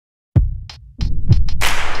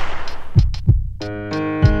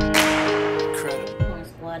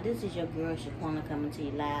y'all. This is your girl Shaquena coming to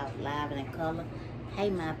you live and in color. Hey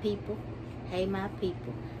my people, hey my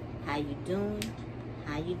people, how you doing?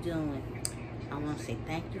 How you doing? I want to say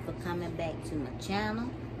thank you for coming back to my channel.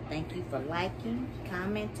 Thank you for liking,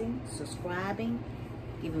 commenting, subscribing,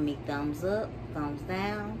 giving me thumbs up, thumbs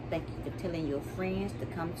down. Thank you for telling your friends to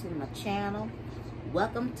come to my channel.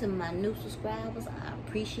 Welcome to my new subscribers. I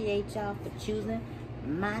appreciate y'all for choosing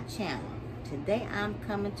my channel. Today I'm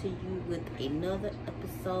coming to you with another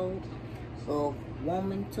episode of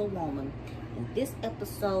Woman to Woman. And this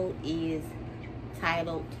episode is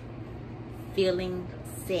titled Feeling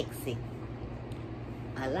Sexy.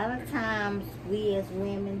 A lot of times we as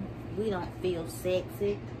women, we don't feel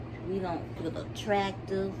sexy. We don't feel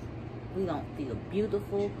attractive. We don't feel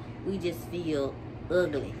beautiful. We just feel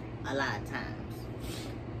ugly a lot of times.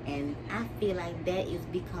 And I feel like that is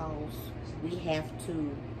because we have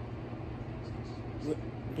to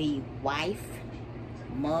be wife,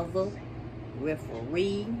 mother,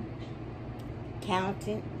 referee,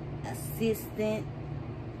 accountant, assistant,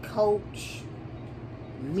 coach,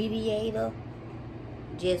 mediator.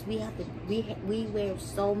 Just we have to we wear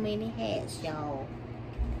so many hats, y'all,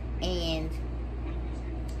 and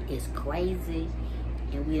it's crazy.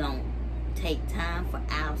 And we don't take time for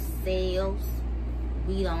ourselves.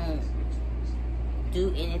 We don't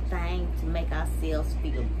do anything to make ourselves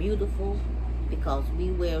feel beautiful because we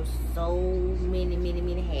wear so many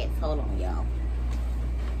hats. Hold on, y'all.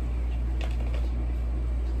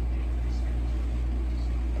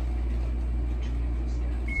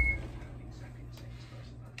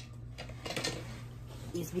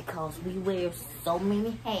 It's because we wear so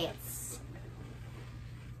many hats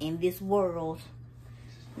in this world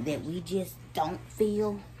that we just don't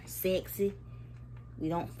feel sexy. We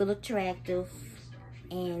don't feel attractive.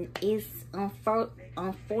 And it's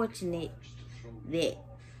unfortunate that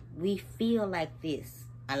we feel like this.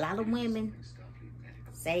 A lot of women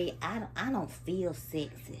say, I don't feel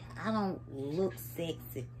sexy. I don't look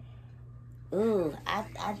sexy. Ugh,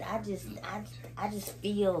 I just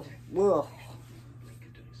feel, ugh.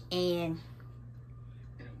 And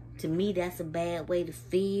to me, that's a bad way to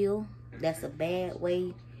feel. That's a bad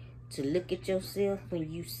way to look at yourself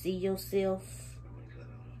when you see yourself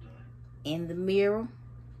in the mirror.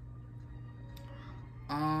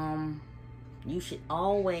 You should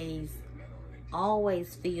always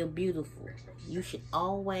feel beautiful. You should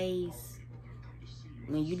always,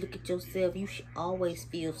 when you look at yourself, you should always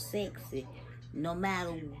feel sexy, no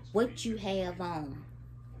matter what you have on.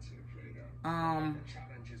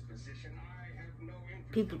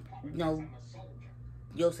 People, you know,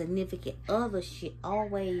 your significant other should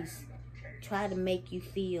always try to make you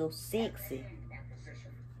feel sexy.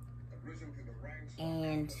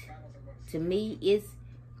 And to me,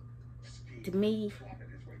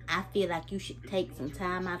 I feel like you should take some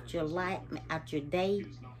time out your life, out your day,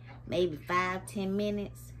 maybe 5-10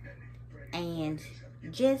 minutes, and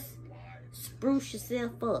just spruce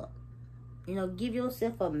yourself up. You know, give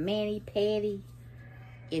yourself a mani-pedi.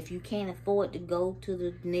 If you can't afford to go to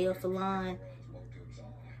the nail salon,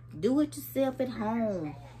 do it yourself at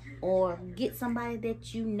home, or get somebody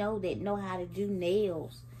that you know how to do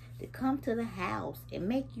nails to come to the house and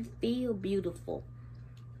make you feel beautiful.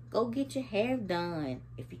 Go get your hair done.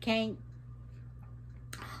 If you can't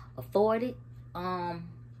afford it,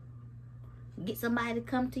 get somebody to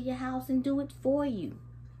come to your house and do it for you.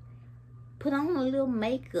 Put on a little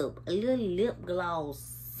makeup, a little lip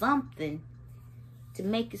gloss, something to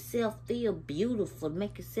make yourself feel beautiful,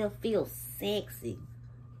 make yourself feel sexy.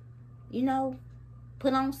 You know,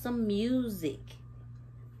 put on some music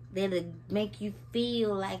that'll make you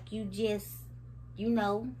feel like you just, you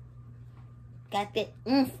know, got that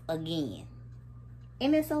oomph again.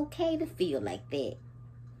 And it's okay to feel like that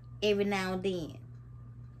every now and then.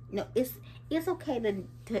 You know, it's okay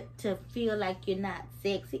to feel like you're not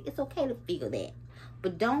sexy. It's okay to feel that.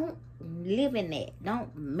 But don't live in that.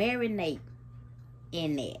 Don't marinate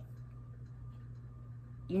in that.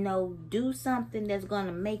 You know, do something that's going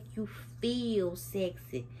to make you feel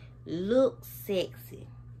sexy. Look sexy.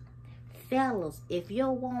 Fellas, if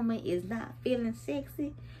your woman is not feeling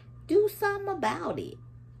sexy, do something about it.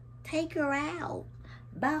 Take her out.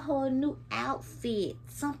 Buy her a new outfit.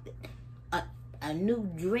 Something. A new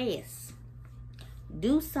dress.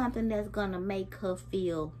 Do something that's going to make her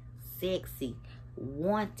feel sexy,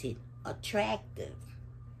 wanted, attractive.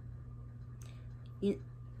 It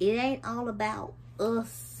ain't all about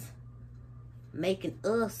us making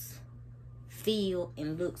us feel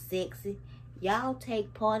and look sexy. Y'all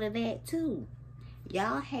take part of that too.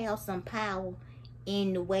 Y'all have some power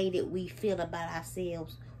in the way that we feel about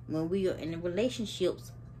ourselves when we are in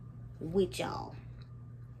relationships with y'all.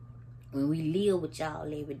 when we live with y'all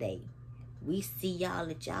every day. We see y'all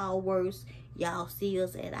at y'all worst. Y'all see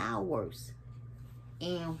us at our worst.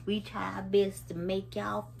 And we try our best to make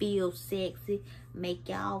y'all feel sexy, make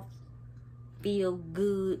y'all feel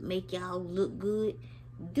good, make y'all look good.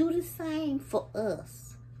 Do the same for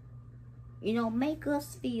us. You know, make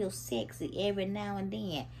us feel sexy every now and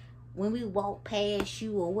then. When we walk past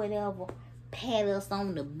you or whatever, pat us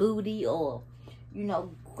on the booty, or, you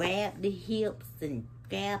know, grab the hips and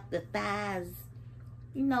grab the thighs.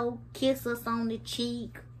 You know, kiss us on the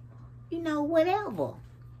cheek. You know, whatever.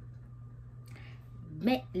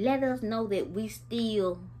 Let us know that we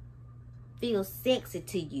still feel sexy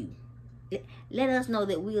to you. Let us know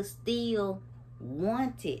that we're still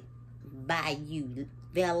wanted by you,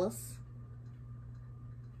 fellas.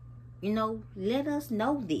 You know, let us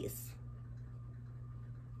know this.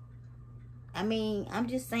 I mean, I'm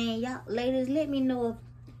just saying, y'all, ladies, let me know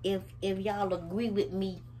if y'all agree with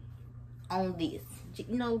me on this.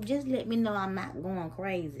 You know, just let me know I'm not going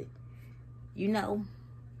crazy. You know,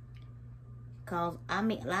 because, I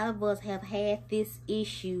mean, a lot of us have had this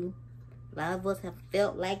issue. A lot of us have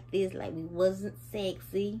felt like this, like we wasn't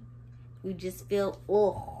sexy. We just felt,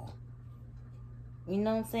 ugh. You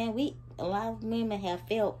know what I'm saying? A lot of women have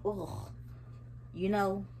felt, ugh. You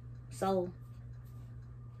know? So,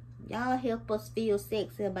 y'all help us feel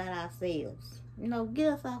sexy about ourselves. You know, get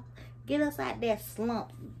us out that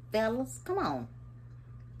slump, fellas. Come on.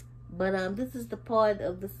 But this is the part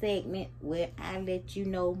of the segment where I let you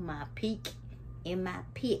know my peak in my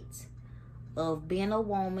pit of being a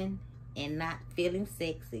woman and not feeling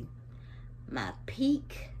sexy. My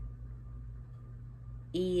peak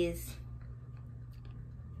is,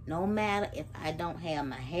 no matter if I don't have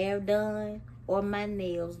my hair done or my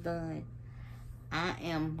nails done, I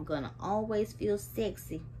am gonna always feel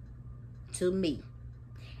sexy to me.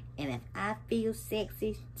 And if I feel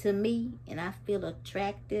sexy to me and I feel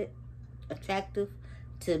attractive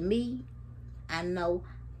to me, I know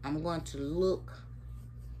I'm going to look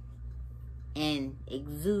and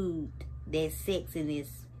exude that sexiness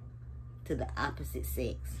to the opposite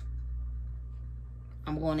sex.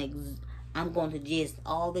 I'm going to just,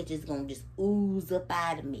 all that just going to just ooze up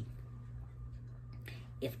out of me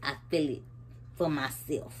if I feel it for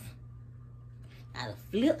myself. Now the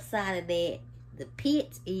flip side of that, the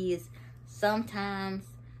pit, is sometimes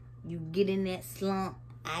you get in that slump,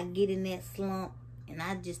 I get in that slump, and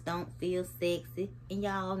I just don't feel sexy. And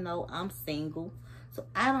y'all know I'm single, so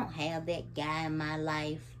I don't have that guy in my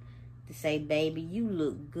life to say, baby, you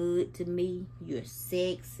look good to me, you're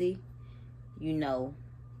sexy, you know,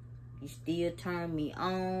 you still turn me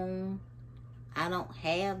on. I don't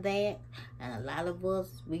have that, and a lot of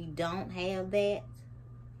us, we don't have that.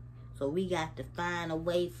 So we got to find a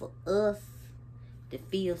way for us to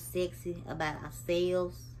feel sexy about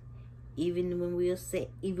ourselves, even when we're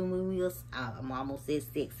I'm almost said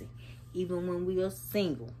sexy. Even when we are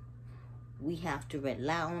single, we have to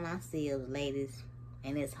rely on ourselves, ladies,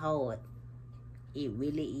 and it's hard. It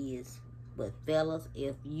really is. But fellas,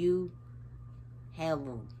 if you have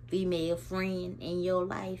a female friend in your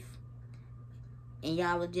life and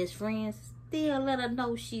y'all are just friends, still let her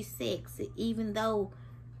know she's sexy, even though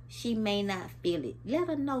she may not feel it. Let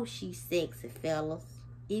her know she's sexy, fellas,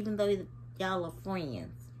 even though y'all are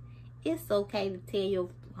friends. It's okay to tell your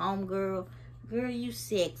homegirl, girl, you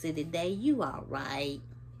sexy today, you alright.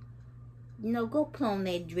 You know, go put on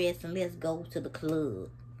that dress and let's go to the club.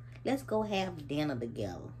 Let's go have dinner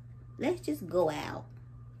together. Let's just go out.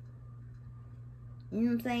 You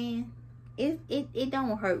know what I'm saying? It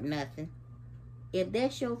don't hurt nothing. If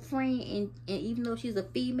that's your friend, and even though she's a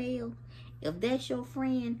female, if that's your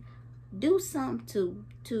friend, do something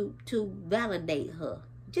to validate her.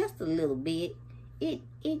 Just a little bit. It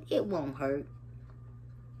won't hurt.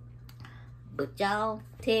 But y'all,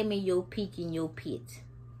 tell me your peak and your pit.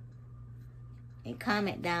 And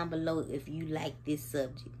comment down below if you like this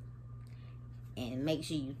subject. And make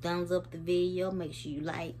sure you thumbs up the video. Make sure you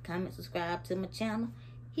like, comment, subscribe to my channel.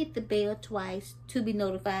 Hit the bell twice to be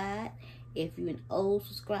notified. If you're an old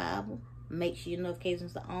subscriber, make sure your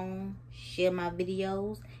notifications are on. Share my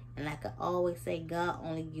videos. And like I always say, God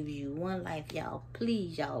only gives you one life, y'all.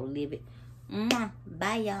 Please, y'all, live it. Mwah.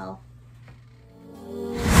 Bye, y'all.